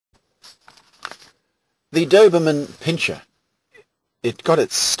The Doberman Pinscher. It got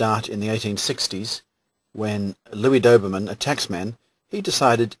its start in the 1860s when Louis Doberman, a taxman, he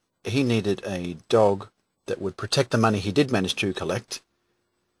decided he needed a dog that would protect the money he did manage to collect,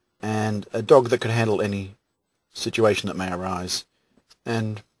 and a dog that could handle any situation that may arise,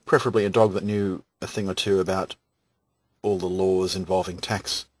 and preferably a dog that knew a thing or two about all the laws involving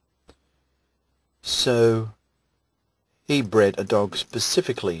tax. So he bred a dog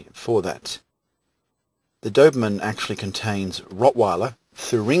specifically for that. The Doberman actually contains Rottweiler,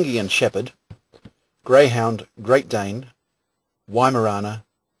 Thuringian Shepherd, Greyhound, Great Dane, Weimaraner,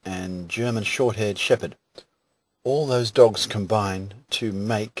 and German Short-Haired Shepherd. All those dogs combine to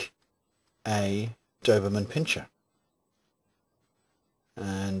make a Doberman Pinscher.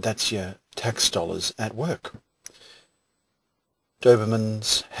 And that's your tax dollars at work.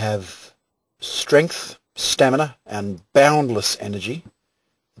 Dobermans have strength, stamina, and boundless energy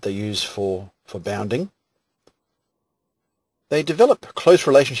that they use for bounding. They develop close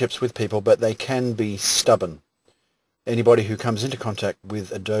relationships with people, but they can be stubborn. Anybody who comes into contact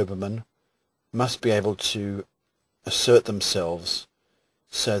with a Doberman must be able to assert themselves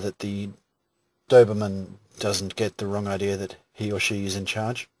so that the Doberman doesn't get the wrong idea that he or she is in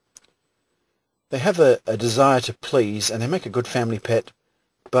charge. They have a desire to please, and they make a good family pet,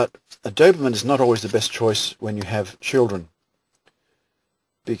 but a Doberman is not always the best choice when you have children,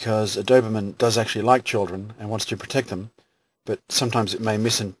 because a Doberman does actually like children and wants to protect them, but sometimes it may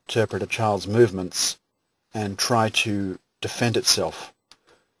misinterpret a child's movements and try to defend itself.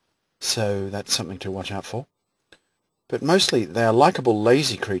 So that's something to watch out for. But mostly they are likable,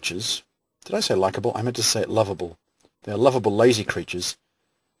 lazy creatures. Did I say likable? I meant to say lovable. They are lovable, lazy creatures,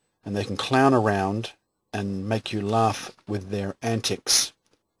 and they can clown around and make you laugh with their antics.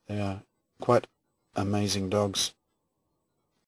 They are quite amazing dogs.